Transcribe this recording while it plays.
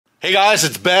Hey guys,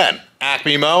 it's Ben,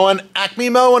 ACME Mowing, ACME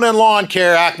Mowing and Lawn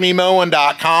Care,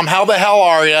 acmemowing.com. How the hell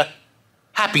are you?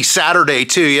 Happy Saturday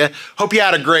to you. Hope you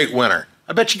had a great winter.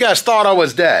 I bet you guys thought I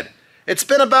was dead. It's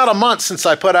been about a month since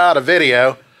I put out a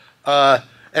video,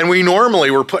 and we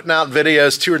normally were putting out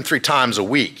videos 2 and 3 times a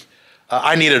week.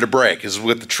 I needed a break, is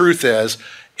what the truth is.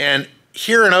 And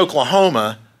here in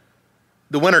Oklahoma,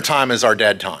 the wintertime is our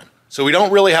dead time. So we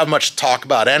don't really have much to talk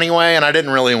about anyway, and I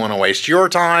didn't really want to waste your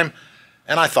time.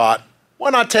 And I thought, why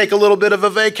not take a little bit of a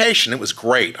vacation? It was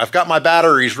great. I've got my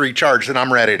batteries recharged and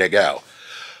I'm ready to go.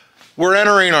 We're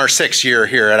entering our 6th year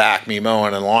here at ACME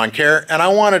Mowing and Lawn Care, and I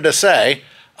wanted to say,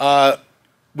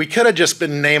 we could have just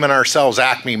been naming ourselves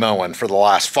ACME Mowing for the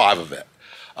last 5 of it.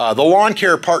 The lawn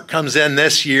care part comes in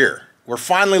this year. We're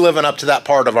finally living up to that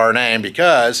part of our name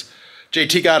because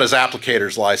JT got his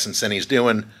applicator's license and he's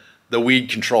doing the weed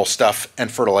control stuff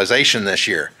and fertilization this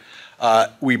year.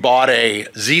 We bought a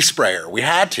Z sprayer. We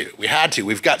had to.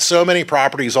 We've got so many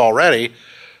properties already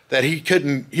that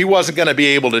he wasn't going to be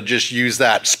able to just use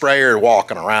that sprayer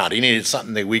walking around. He needed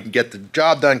something that we can get the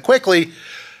job done quickly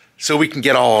so we can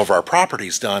get all of our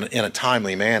properties done in a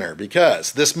timely manner,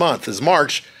 because this month is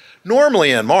March.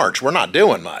 Normally in March, we're not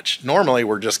doing much. Normally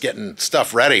we're just getting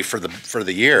stuff ready for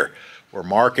the year. We're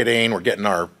marketing, we're getting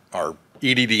our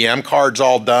EDDM cards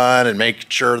all done and making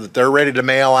sure that they're ready to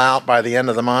mail out by the end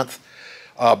of the month.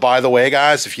 By the way,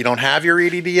 guys, if you don't have your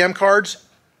EDDM cards,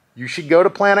 you should go to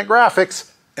Planet Graphics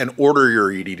and order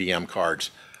your EDDM cards.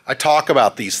 I talk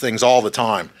about these things all the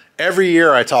time. Every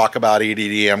year I talk about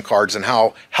EDDM cards and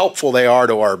how helpful they are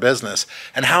to our business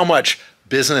and how much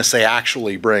business they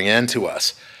actually bring into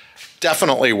us.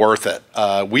 Definitely worth it.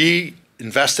 We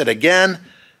invested again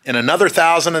in another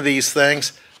 1,000 of these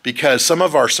things because some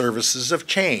of our services have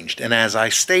changed. And as I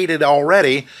stated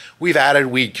already, we've added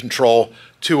weed control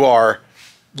to our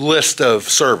list of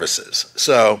services.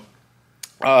 So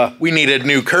we needed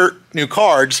new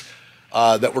cards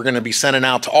that we're going to be sending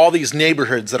out to all these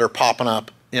neighborhoods that are popping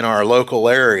up in our local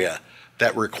area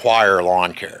that require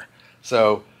lawn care.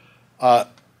 So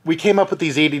we came up with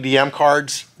these EDDM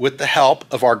cards with the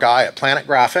help of our guy at Planet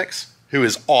Graphics, who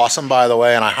is awesome, by the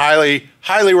way, and I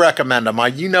highly recommend him.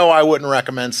 You know I wouldn't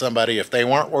recommend somebody if they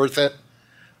weren't worth it.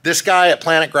 This guy at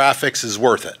Planet Graphics is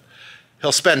worth it.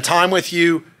 He'll spend time with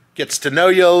you, gets to know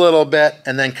you a little bit,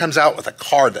 and then comes out with a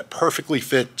card that perfectly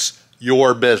fits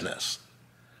your business.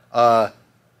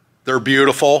 They're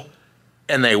beautiful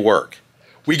and they work.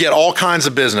 We get all kinds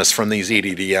of business from these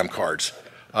EDDM cards.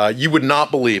 You would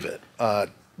not believe it.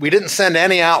 We didn't send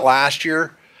any out last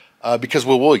year because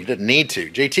you didn't need to.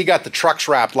 JT got the trucks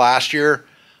wrapped last year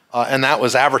and that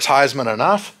was advertisement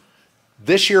enough.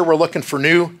 This year we're looking for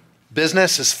new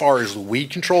business as far as weed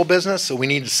control business, so we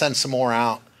need to send some more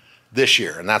out this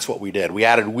year, and that's what we did. We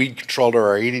added weed control to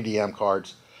our EDDM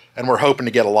cards, and we're hoping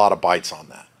to get a lot of bites on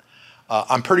that.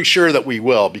 I'm pretty sure that we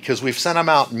will, because we've sent them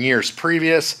out in years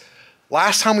previous.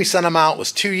 Last time we sent them out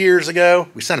was 2 years ago.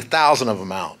 We sent 1,000 of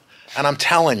them out, and I'm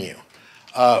telling you,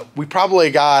 we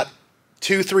probably got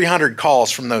 200-300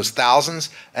 calls from those thousands,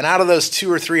 and out of those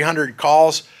 200 or 300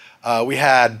 calls, we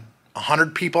had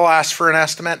 100 people ask for an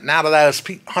estimate, and out of those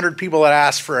 100 people that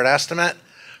asked for an estimate,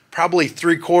 probably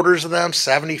 3/4 of them,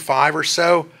 75 or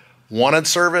so, wanted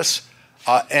service,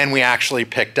 and we actually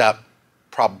picked up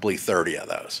probably 30 of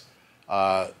those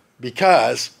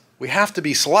because we have to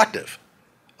be selective.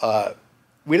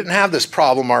 We didn't have this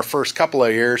problem our first couple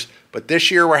of years, but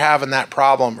this year we're having that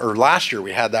problem, or last year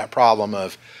we had that problem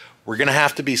of we're going to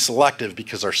have to be selective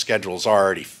because our schedule's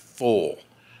already full.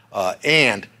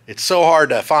 And it's so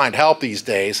hard to find help these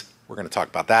days. We're going to talk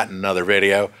about that in another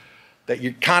video, that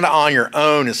you're kind of on your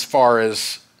own as far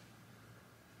as,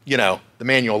 you know, the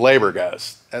manual labor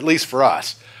goes, at least for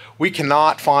us. We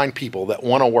cannot find people that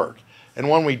want to work. And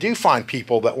when we do find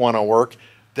people that want to work,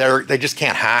 they just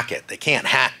can't hack it. They can't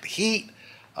hack the heat,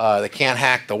 they can't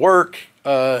hack the work,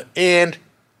 or they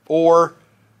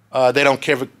don't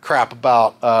give a crap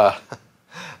about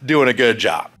doing a good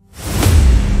job.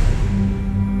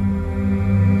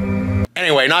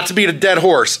 Anyway, not to beat a dead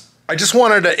horse, I just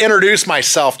wanted to introduce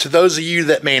myself to those of you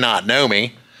that may not know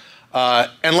me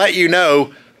and let you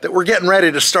know that we're getting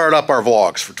ready to start up our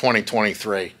vlogs for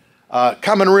 2023.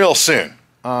 Coming real soon.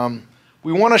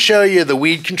 We want to show you the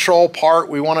weed control part.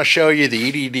 We want to show you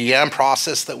the EDDM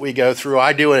process that we go through.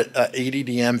 I do an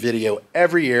EDDM video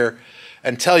every year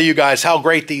and tell you guys how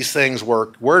great these things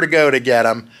work, where to go to get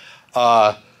them,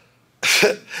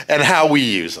 and how we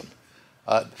use them.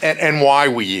 And why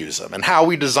we use them and how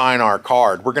we design our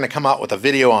card. We're going to come out with a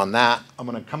video on that. I'm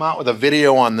going to come out with a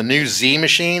video on the new Z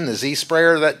machine, the Z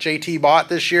sprayer that JT bought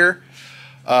this year.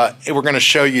 We're going to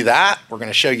show you that. We're going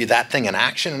to show you that thing in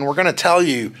action, and we're going to tell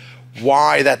you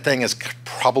why that thing is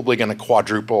probably going to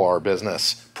quadruple our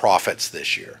business profits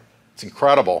this year. It's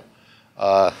incredible.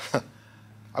 I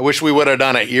wish we would have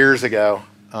done it years ago.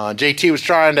 JT was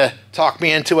trying to talk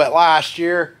me into it last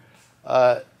year,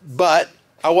 but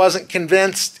I wasn't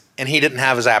convinced, and he didn't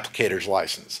have his applicator's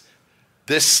license.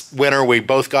 This winter, we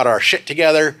both got our shit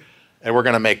together, and we're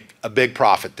going to make a big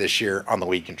profit this year on the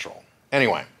weed control.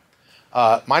 Anyway,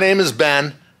 my name is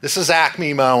Ben. This is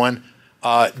ACME Mowing.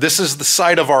 This is the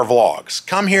site of our vlogs.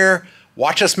 Come here,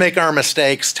 watch us make our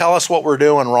mistakes, tell us what we're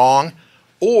doing wrong,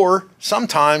 or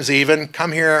sometimes even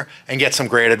come here and get some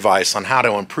great advice on how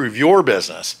to improve your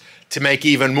business to make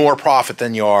even more profit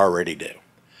than you already do.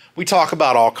 We talk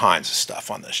about all kinds of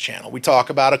stuff on this channel. We talk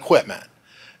about equipment,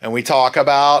 and we talk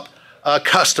about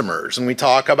customers, and we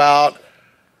talk about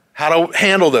how to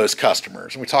handle those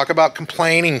customers, and we talk about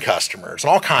complaining customers,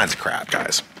 and all kinds of crap,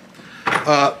 guys.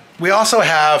 We also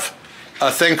have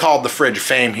a thing called the Fridge of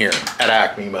Fame here at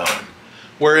ACME Mowing.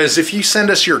 Whereas if you send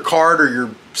us your card or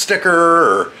your sticker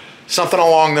or something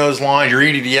along those lines, your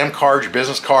EDDM card, your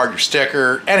business card, your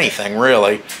sticker, anything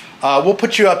really, we'll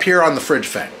put you up here on the Fridge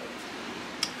of Fame.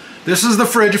 This is the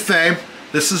Fridge of Fame.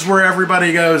 This is where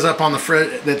everybody goes up on the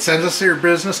fridge that sends us your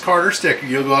business card or sticker.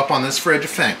 You'll go up on this Fridge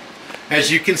of Fame.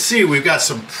 As you can see, we've got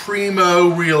some primo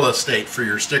real estate for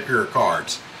your sticker or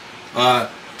cards.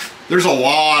 There's a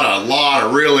lot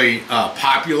of really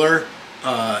popular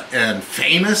and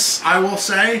famous, I will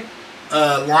say,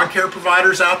 lawn care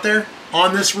providers out there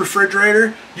on this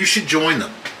refrigerator. You should join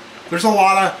them. There's a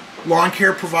lot of lawn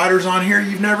care providers on here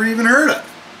you've never even heard of.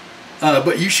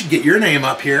 But you should get your name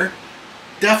up here.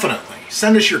 Definitely.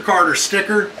 Send us your card or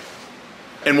sticker,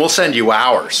 and we'll send you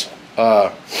ours.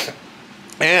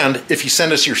 And if you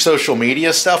send us your social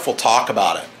media stuff, we'll talk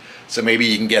about it. So maybe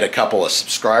you can get a couple of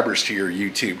subscribers to your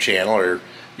YouTube channel, or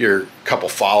your couple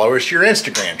followers to your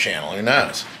Instagram channel. Who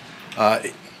knows?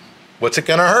 What's it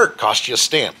gonna hurt? Cost you a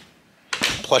stamp.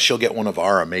 Plus you'll get one of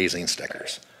our amazing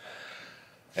stickers.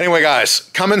 Anyway,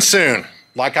 guys, coming soon.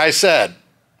 Like I said,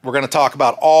 we're gonna talk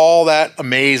about all that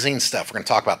amazing stuff. We're gonna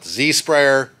talk about the Z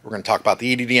Sprayer. We're gonna talk about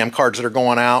the EDDM cards that are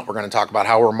going out. We're gonna talk about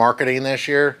how we're marketing this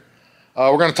year.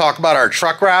 We're going to talk about our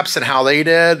truck wraps and how they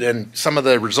did, and some of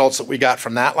the results that we got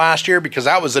from that last year, because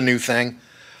that was a new thing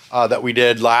that we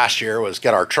did last year, was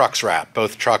get our trucks wrapped.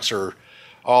 Both trucks are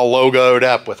all logoed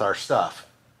up with our stuff.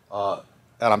 And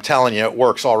I'm telling you, it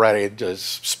works already.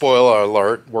 Just spoiler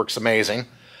alert, works amazing.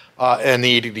 And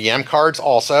the EDDM cards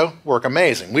also work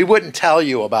amazing. We wouldn't tell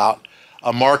you about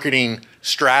a marketing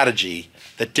strategy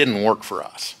that didn't work for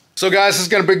us. So guys, this is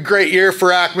going to be a great year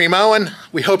for ACME Mowing.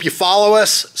 We hope you follow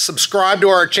us, subscribe to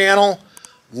our channel,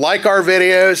 like our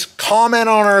videos, comment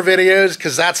on our videos,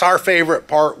 because that's our favorite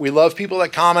part. We love people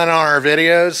that comment on our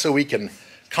videos so we can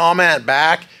comment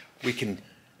back. We can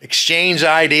exchange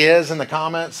ideas in the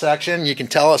comment section. You can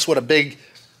tell us what a big,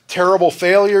 terrible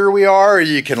failure we are, or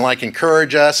you can like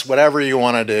encourage us, whatever you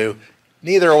want to do.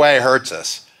 Neither way hurts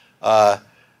us.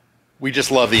 We just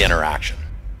love the interaction.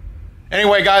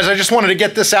 Anyway, guys, I just wanted to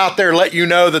get this out there, let you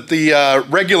know that the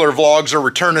regular vlogs are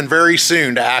returning very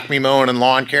soon to ACME Mowing and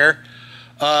Lawn Care.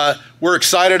 We're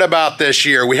excited about this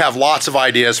year. We have lots of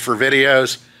ideas for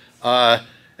videos,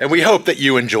 and we hope that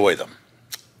you enjoy them.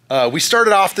 We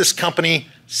started off this company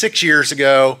 6 years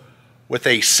ago with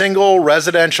a single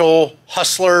residential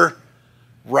Hustler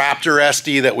Raptor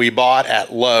SD that we bought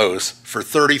at Lowe's for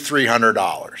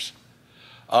 $3,300.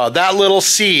 That little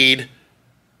seed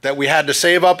that we had to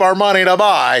save up our money to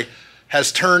buy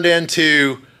has turned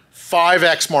into 5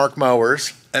 Exmark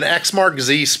mowers, an Exmark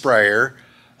Z Sprayer,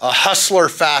 a Hustler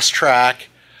Fast Track,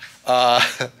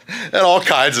 and all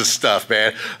kinds of stuff,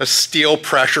 man. A Stihl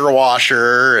pressure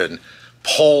washer and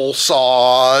pole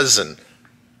saws and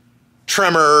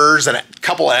trimmers and a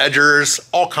couple edgers,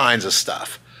 all kinds of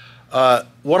stuff.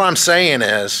 What I'm saying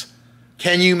is,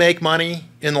 can you make money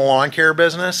in the lawn care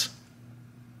business?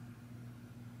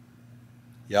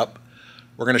 Yep,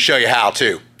 we're going to show you how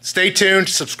to. Stay tuned,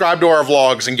 subscribe to our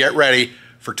vlogs, and get ready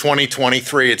for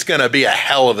 2023. It's going to be a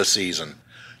hell of a season.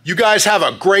 You guys have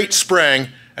a great spring,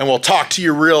 and we'll talk to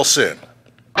you real soon.